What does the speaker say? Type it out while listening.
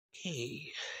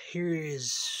Hey, here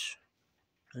is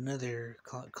another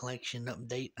clock collection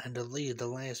update. I deleted the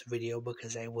last video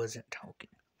because I wasn't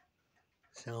talking.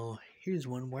 So here's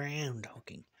one where I am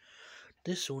talking.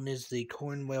 This one is the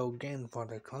Cornwell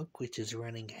grandfather clock, which is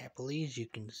running happily, as you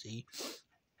can see.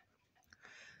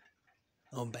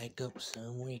 I'll back up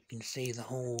some where you can see the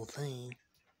whole thing.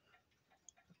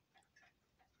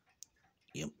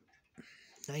 Yep,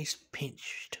 nice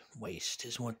pinched waist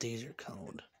is what these are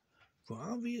called, for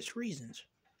obvious reasons.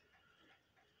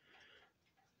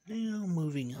 Now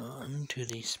moving on to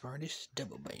the Spartus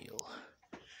Double Bell.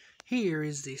 Here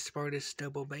is the Spartus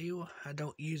Double Bell. I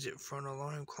don't use it for an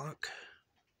alarm clock.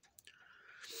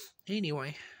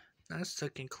 Anyway, nice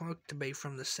looking clock to be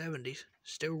from the 70s.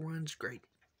 Still runs great.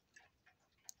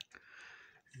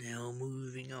 Now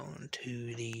moving on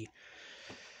to the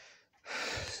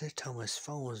Thomas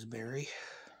Fallsbury.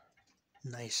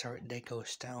 Nice Art Deco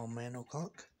style mantel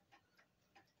clock.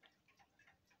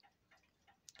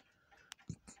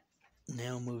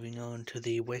 Now moving on to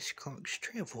the Westclock's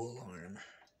travel alarm.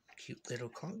 Cute little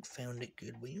clock found at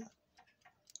Goodwill.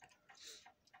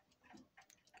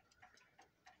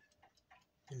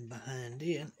 And behind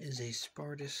it is a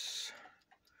Spartus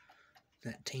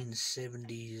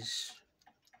 1970s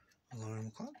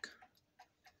alarm clock.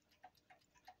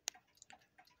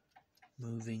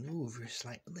 Moving over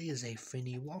slightly is a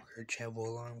Finney Walker travel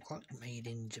alarm clock made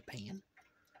in Japan.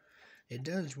 It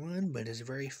does run, but is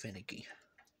very finicky.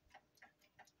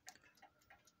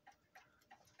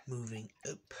 Moving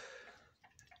up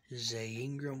is a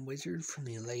Ingram Wizard from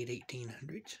the late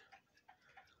 1800s.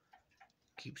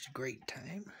 Keeps great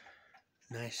time.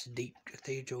 Nice deep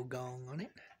cathedral gong on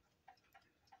it.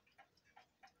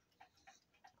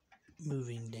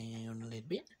 Moving down a little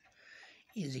bit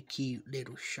is a cute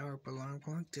little Sharp alarm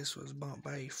clock. This was bought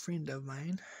by a friend of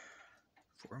mine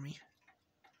for me.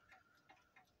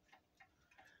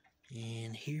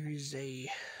 And here's a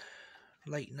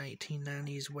late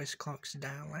 1990s Westclock's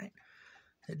dial light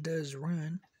that does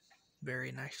run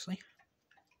very nicely.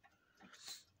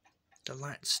 The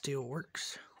light still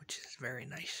works, which is very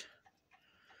nice.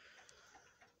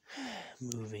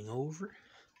 Moving over,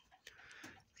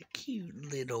 the cute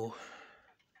little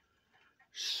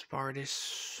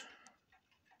Spartus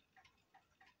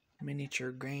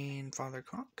miniature grandfather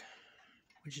clock,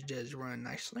 which does run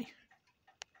nicely.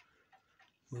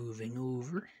 Moving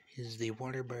over is the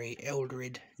Waterbury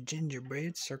Eldred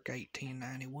gingerbread circa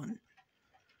 1891.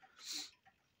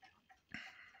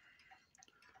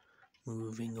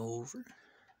 Moving over,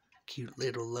 cute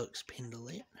little Lux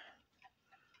pendulette,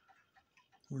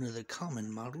 one of the common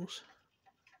models.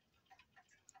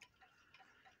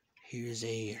 Here's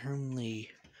a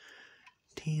Hermley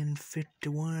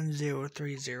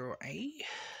 1051-030A.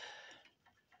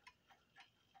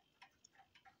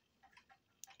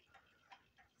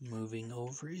 Moving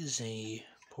over is a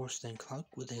porcelain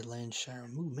clock with a Lancashire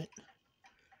movement.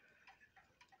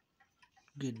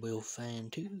 Goodwill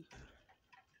find too.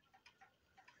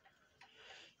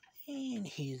 And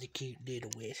here's a cute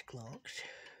little Westclock's,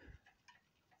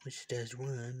 which does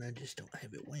run, I just don't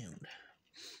have it wound.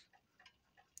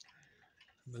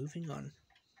 Moving on.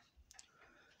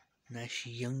 Nice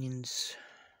Youngins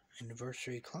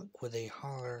anniversary clock with a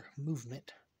holler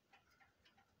movement.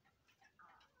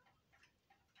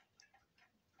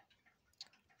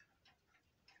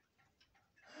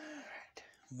 Alright,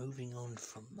 moving on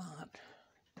from that.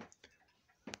 Let's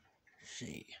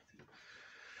see.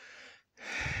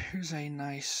 Here's a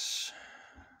nice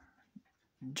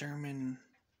German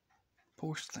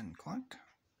porcelain clock,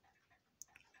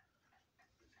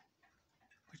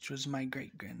 which was my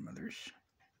great-grandmother's.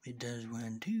 It does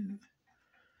run too.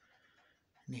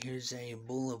 And here's a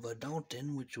Bull of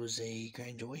Adalton, which was a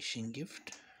graduation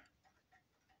gift.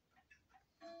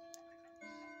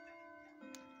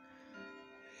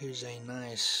 Here's a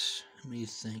nice, let me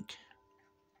think,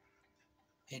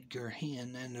 Edgar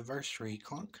Hen anniversary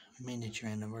clock, miniature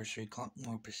anniversary clock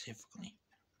more specifically.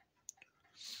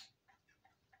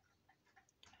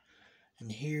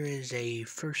 And here is a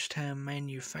first time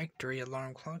manufactory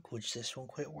alarm clock, which this one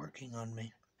quit working on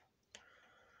me.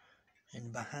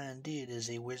 And behind it is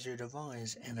a Wizard of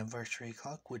Oz anniversary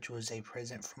clock, which was a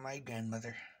present from my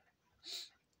grandmother.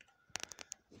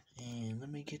 And let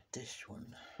me get this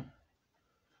one.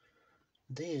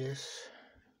 This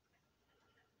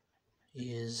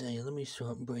is a, let me see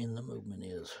what brand the movement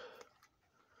is.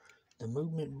 The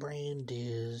movement brand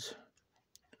is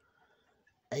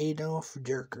Adolf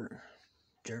Jerker,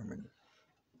 German.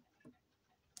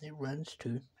 It runs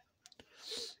too.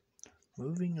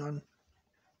 Moving on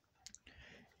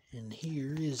And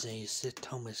here is a Sir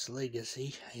Thomas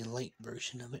Legacy, a late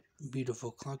version of it.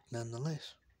 Beautiful clock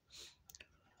nonetheless.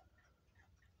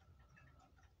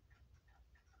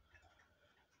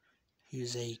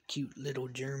 Here's a cute little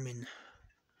German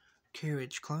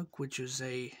carriage clock, which is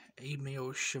a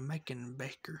Emil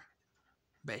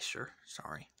Besser,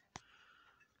 sorry.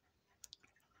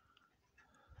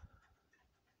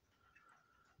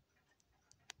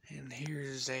 And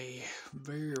here's a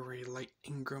very late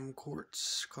Ingram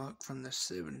quartz clock from the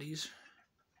 70s.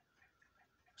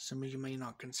 Some of you may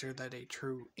not consider that a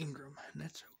true Ingram, and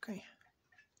that's okay.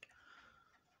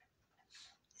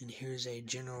 And here's a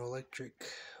General Electric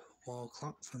wall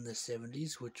clock from the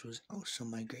 70s, which was also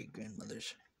my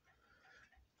great-grandmother's.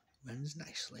 Runs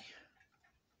nicely.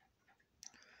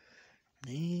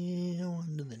 Now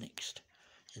on to the next.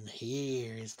 And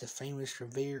here is the famous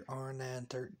Revere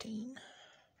R913,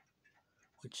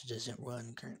 which doesn't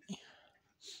run currently.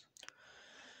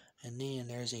 And then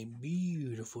there's a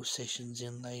beautiful Sessions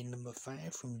Inlay number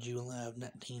 5 from July of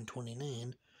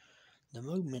 1929. The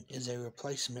movement is a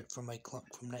replacement from a clock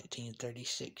from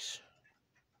 1936,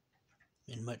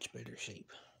 in much better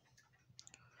shape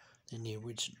than the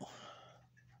original.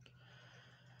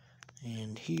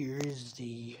 And here is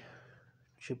the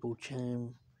triple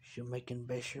chime Jamaican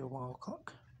Besher wall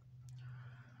clock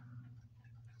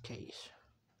case.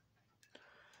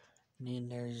 And then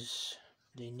there's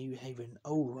the New Haven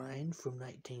Orion from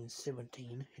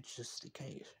 1917. It's just the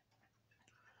case.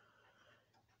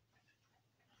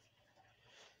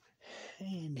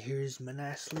 And here's my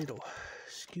nice little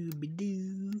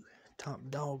Scooby-Doo Top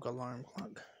Dog alarm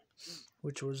clock,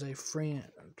 which was a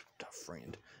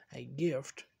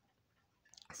gift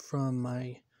from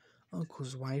my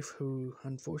uncle's wife, who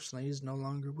unfortunately is no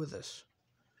longer with us.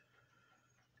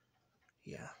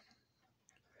 Yeah.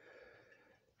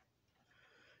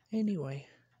 Anyway,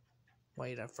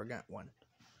 wait, I forgot one.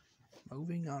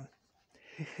 Moving on.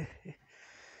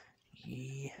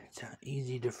 Yeah, it's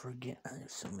easy to forget. I have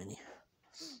so many.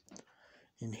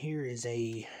 And here is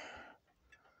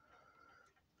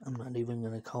I'm not even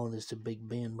going to call this a Big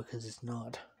Ben because it's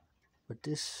not. But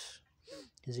this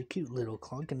is a cute little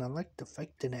clock, and I like the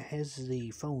fact that it has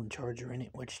the phone charger in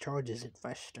it, which charges it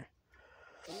faster.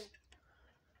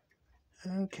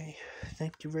 Okay,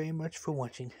 thank you very much for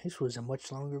watching. This was a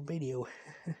much longer video.